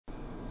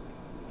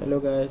Hello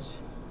guys,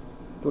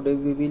 today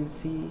we will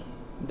see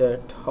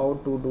that how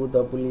to do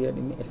the boolean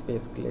in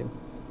spaceClaim.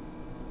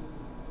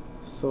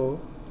 So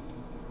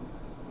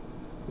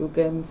you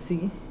can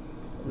see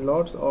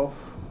lots of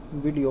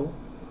video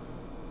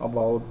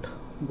about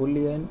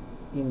boolean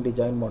in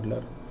design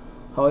modeler.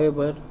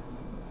 However,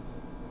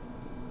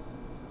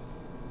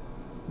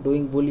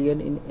 doing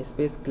boolean in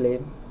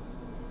spaceClaim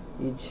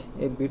is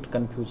a bit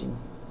confusing.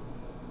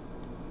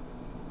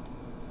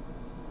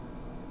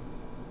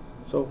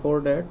 So for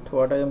that,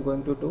 what I am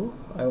going to do,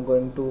 I am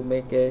going to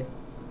make a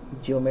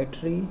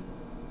geometry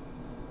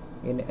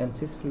in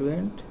ANSYS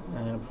Fluent,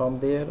 and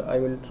from there I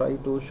will try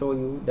to show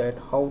you that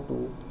how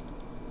to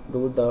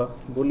do the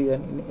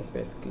boolean in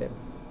spaceClaim.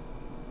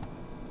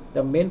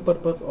 The main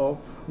purpose of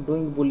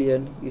doing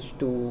boolean is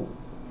to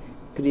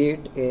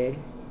create a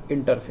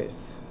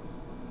interface.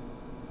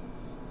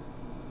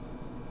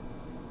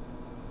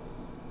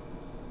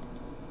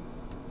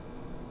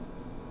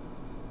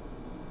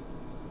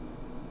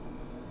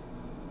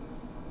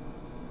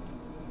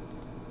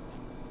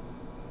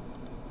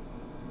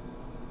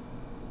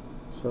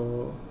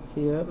 So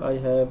here I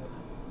have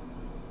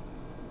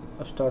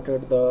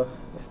started the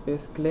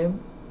spaceClaim.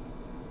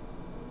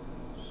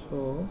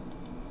 So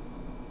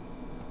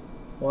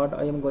what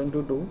I am going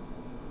to do,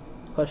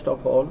 first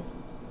of all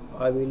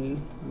I will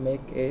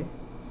make a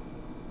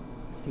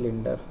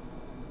cylinder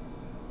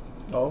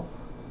of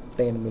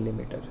 10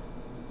 millimeter.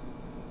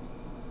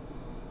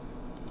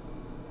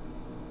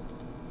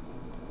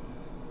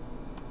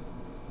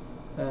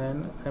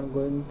 And I am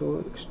going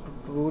to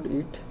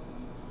extrude it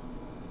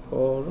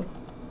for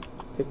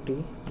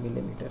 50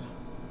 millimeter.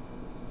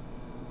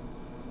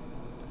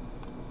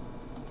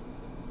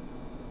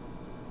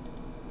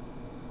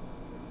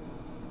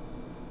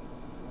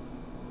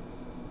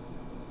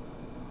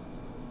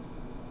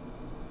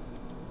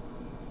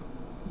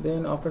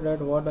 Then after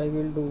that, what I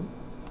will do,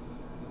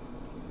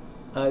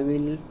 I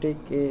will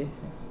take a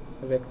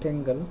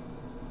rectangle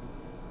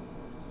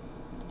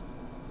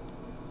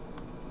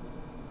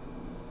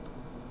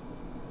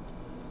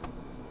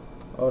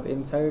or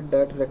inside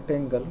that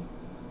rectangle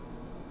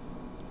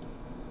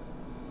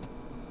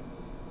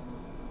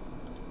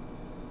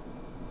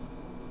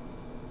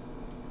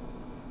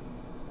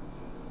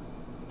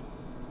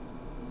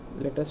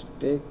let us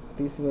take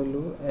this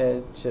value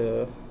as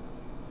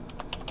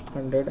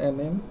 100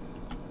 mm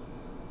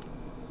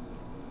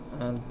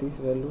and this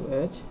value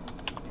as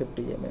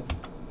 50 mm.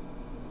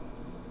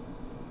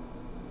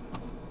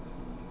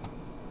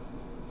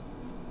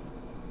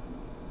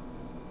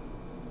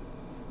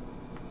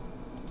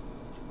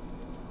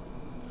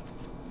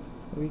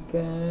 We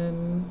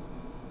can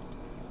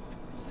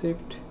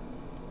shift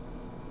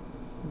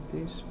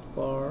this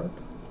part,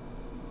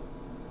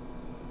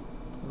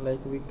 like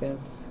we can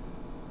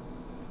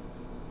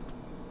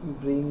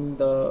bring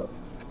the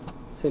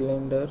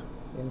cylinder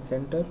in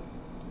center,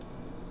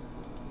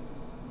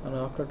 and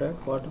after that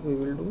what we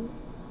will do,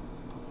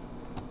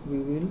 we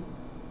will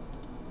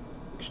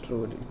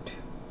extrude it.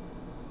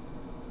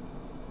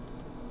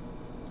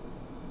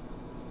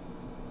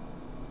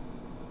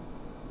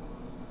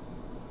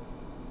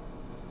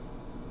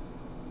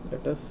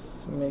 Let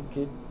us make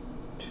it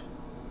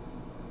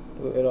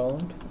to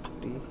around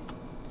 50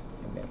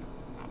 mm.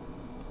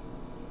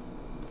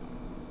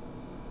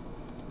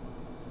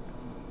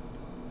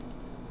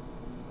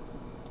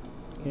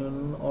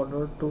 In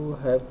order to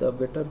have the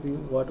better view,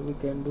 what we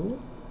can do,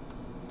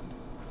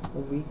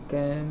 we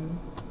can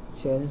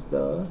change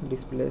the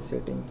display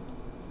setting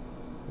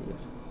here.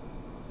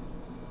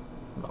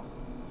 Now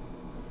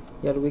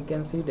here we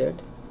can see that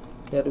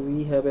here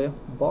we have a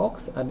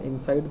box, and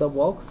inside the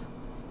box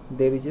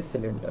there is a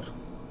cylinder.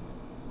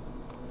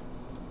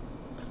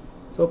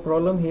 So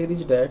problem here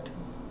is that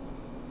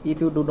if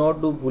you do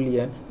not do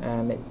boolean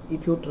and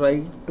if you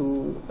try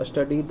to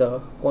study the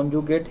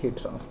conjugate heat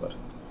transfer,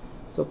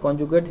 so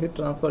conjugate heat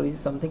transfer is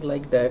something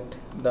like that,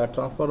 the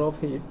transfer of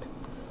heat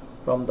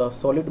from the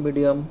solid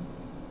medium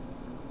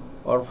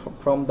or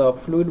from the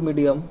fluid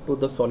medium to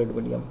the solid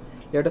medium.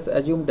 Let us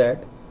assume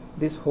that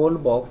this whole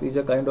box is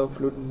a kind of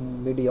fluid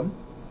medium,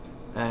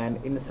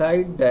 and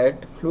inside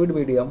that fluid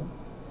medium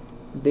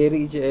there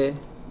is a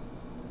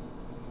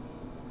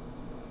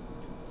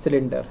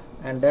cylinder,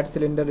 and that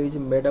cylinder is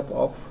made up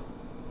of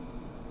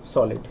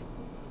solid.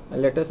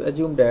 And let us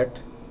assume that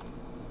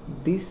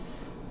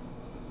this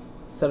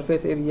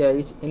surface area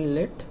is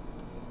inlet,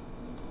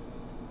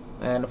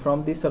 and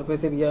from this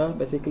surface area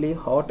basically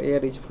hot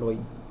air is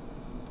flowing.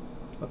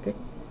 Okay,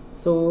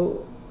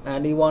 so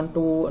and you want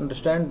to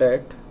understand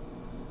that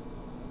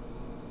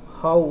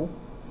how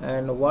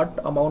and what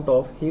amount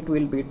of heat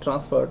will be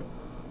transferred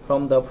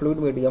from the fluid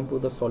medium to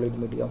the solid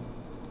medium.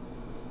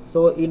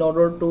 So in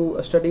order to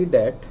study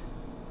that,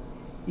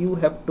 you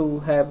have to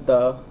have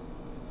the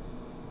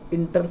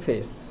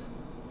interface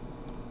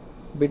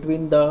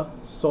between the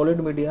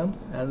solid medium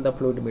and the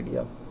fluid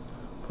medium.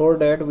 For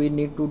that we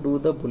need to do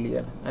the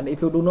boolean, and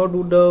if you do not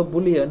do the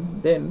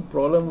boolean, then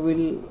problem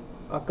will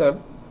occur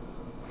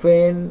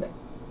when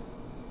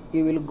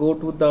you will go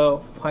to the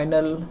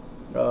final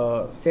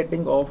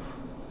setting of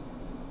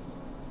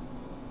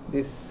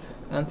this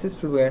ANSYS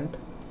fluent,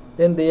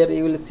 then there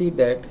you will see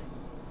that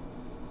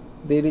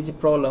there is a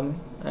problem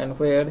and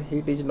where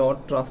heat is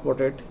not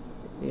transported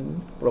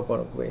in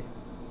proper way.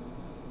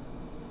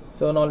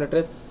 So now let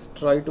us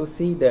try to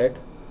see that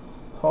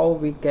how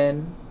we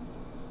can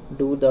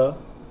do the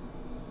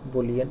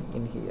Boolean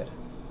in here.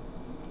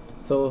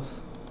 So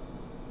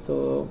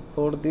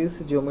for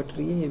this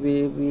geometry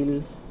we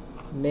will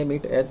name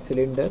it as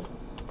cylinder,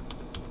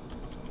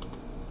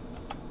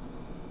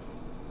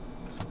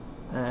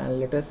 and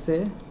let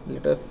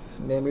us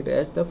name it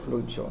as the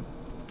fluid zone.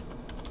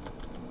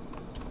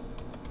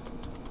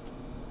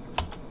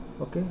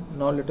 Okay,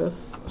 now let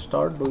us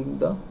start doing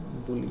the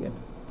Boolean.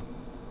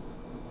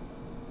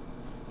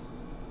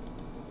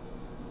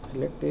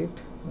 Select it,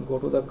 go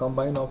to the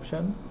combine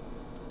option,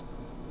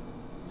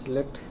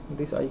 select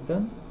this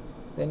icon,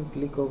 then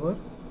click over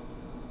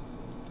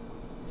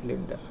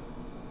cylinder.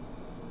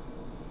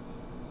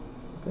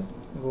 Okay,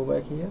 go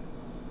back here.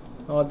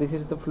 Now this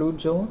is the fluid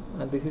zone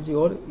and this is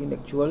your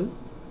inactual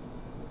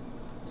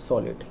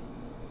solid.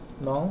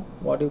 Now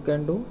what you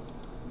can do,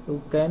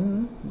 you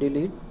can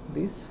delete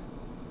this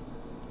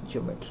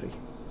geometry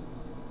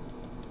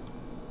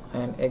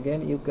and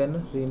again you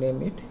can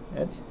rename it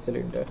as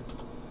cylinder.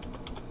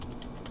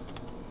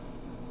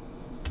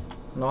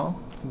 Now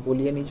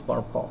Boolean is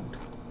performed.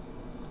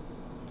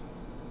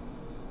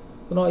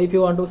 So now if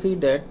you want to see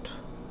that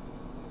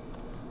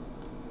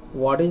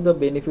what is the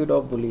benefit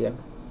of Boolean,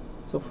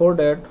 so for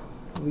that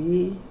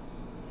we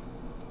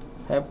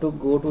have to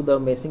go to the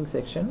meshing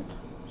section.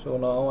 So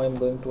now I am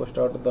going to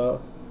start the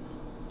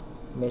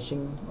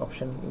meshing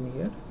option in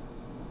here.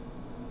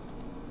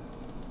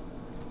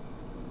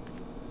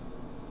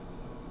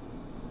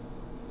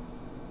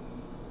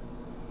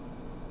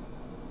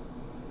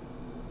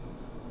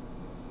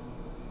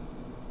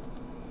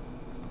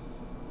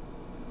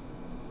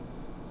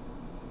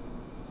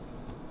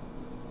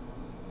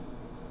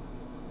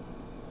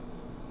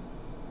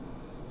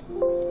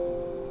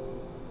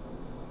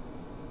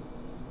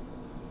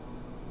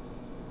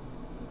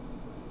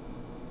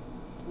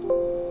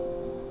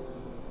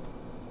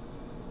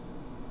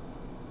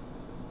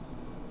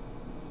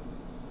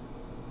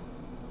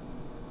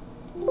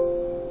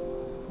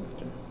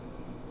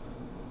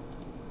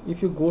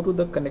 If you go to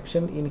the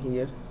connection in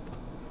here,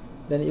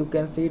 then you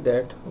can see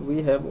that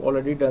we have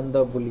already done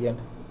the Boolean.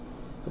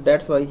 So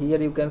that's why here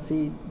you can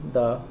see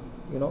the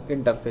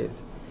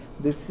interface.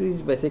 This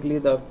is basically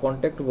the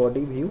contact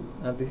body view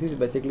and this is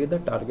basically the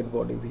target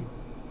body view.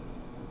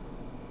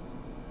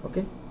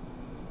 Okay,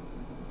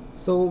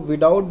 so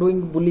without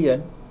doing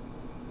Boolean,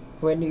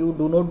 when you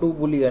do not do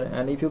Boolean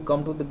and if you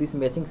come to this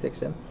meshing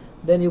section,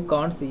 then you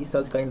can't see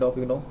such kind of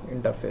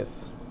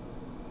interface.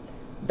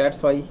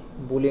 That's why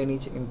Boolean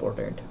is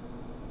important.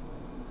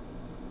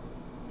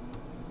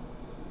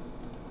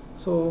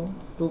 So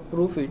to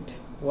prove it,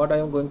 what I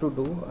am going to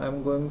do, I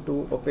am going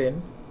to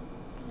open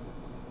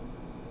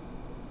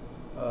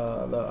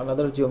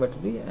another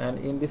geometry, and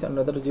in this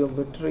another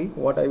geometry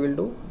what I will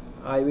do,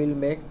 I will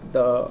make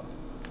the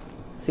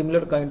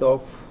similar kind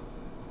of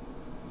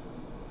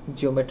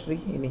geometry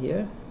in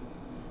here,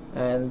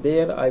 and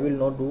there I will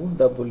not do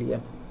the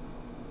Boolean.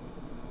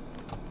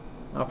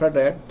 After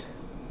that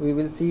we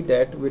will see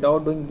that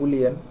without doing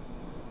Boolean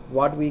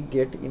what we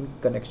get in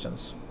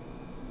connections.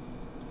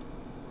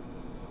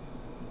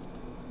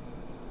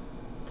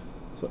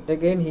 So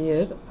again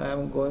here I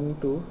am going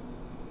to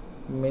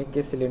make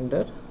a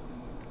cylinder.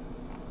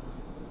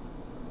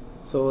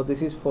 So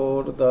this is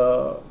for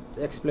the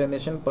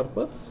explanation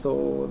purpose,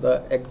 so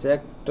the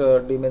exact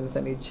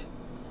dimension is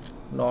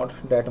not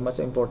that much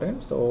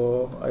important,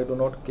 so I do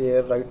not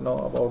care right now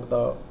about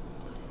the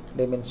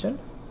dimension.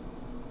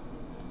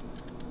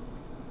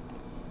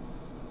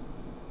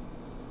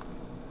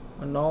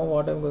 And now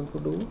what I am going to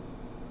do,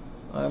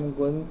 I am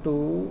going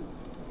to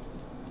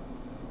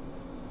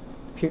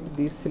fit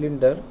this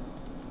cylinder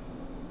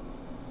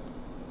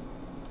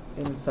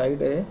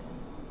inside a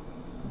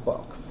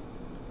box.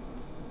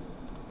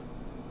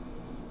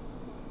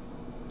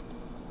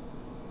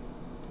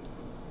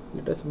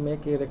 Let us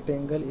make a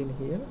rectangle in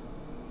here.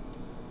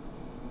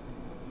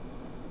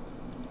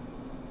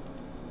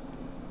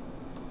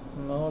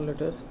 Now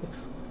let us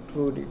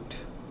extrude it.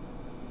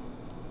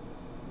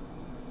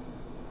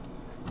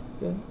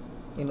 Okay,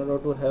 in order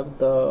to have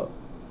the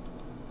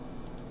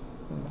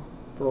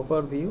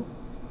proper view,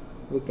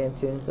 we can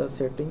change the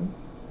setting,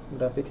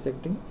 graphic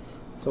setting,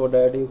 so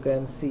that you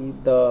can see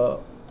the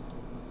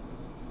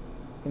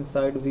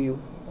inside view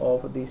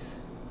of this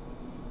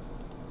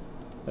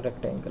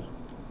rectangle.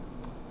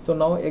 So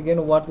now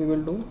again what we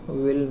will do,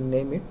 we will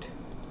name it,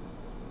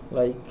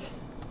 like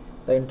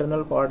the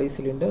internal part is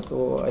cylinder,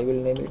 so I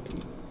will name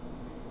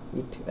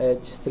it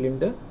as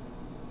cylinder,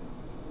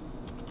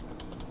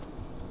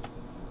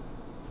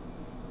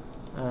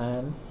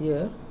 and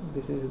here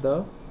this is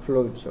the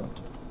fluid zone.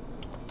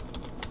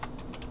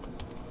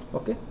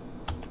 Okay,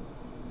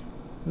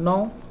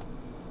 now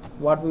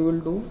what we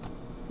will do,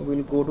 we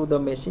will go to the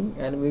meshing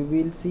and we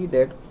will see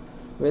that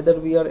whether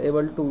we are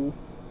able to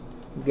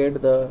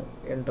get the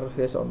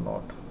interface or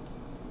not.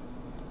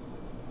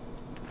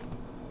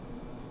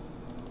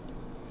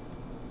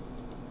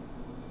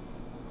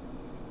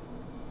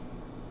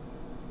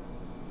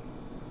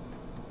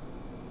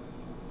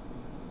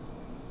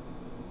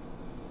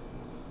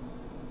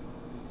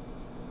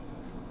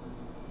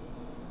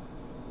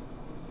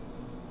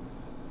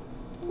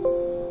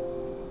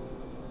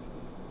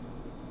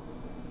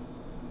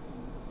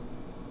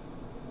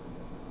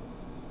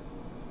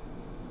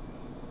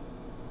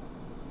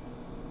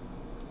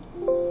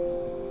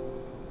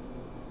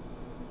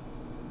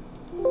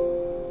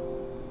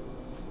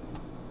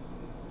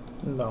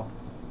 Now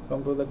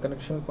come to the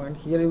connection point.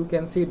 Here you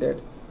can see that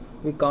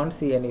we can't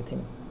see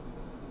anything.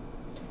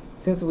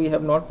 Since we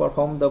have not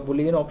performed the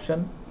Boolean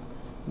option,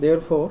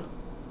 therefore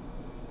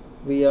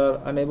we are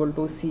unable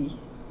to see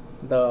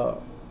the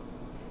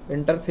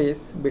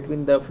interface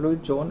between the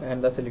fluid zone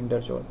and the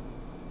cylinder zone.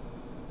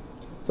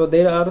 So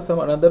there are some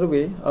another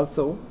way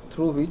also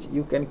through which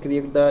you can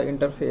create the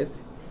interface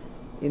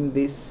in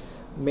this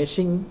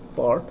meshing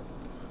part,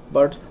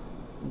 but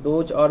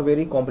those are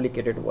very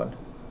complicated one.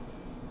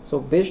 So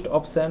best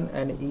option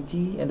and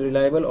easy and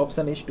reliable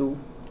option is to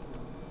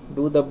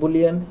do the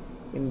Boolean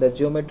in the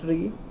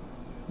geometry,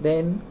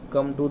 then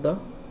come to the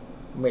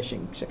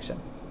meshing section.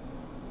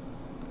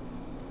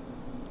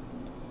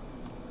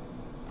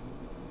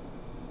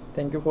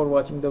 Thank you for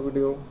watching the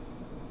video.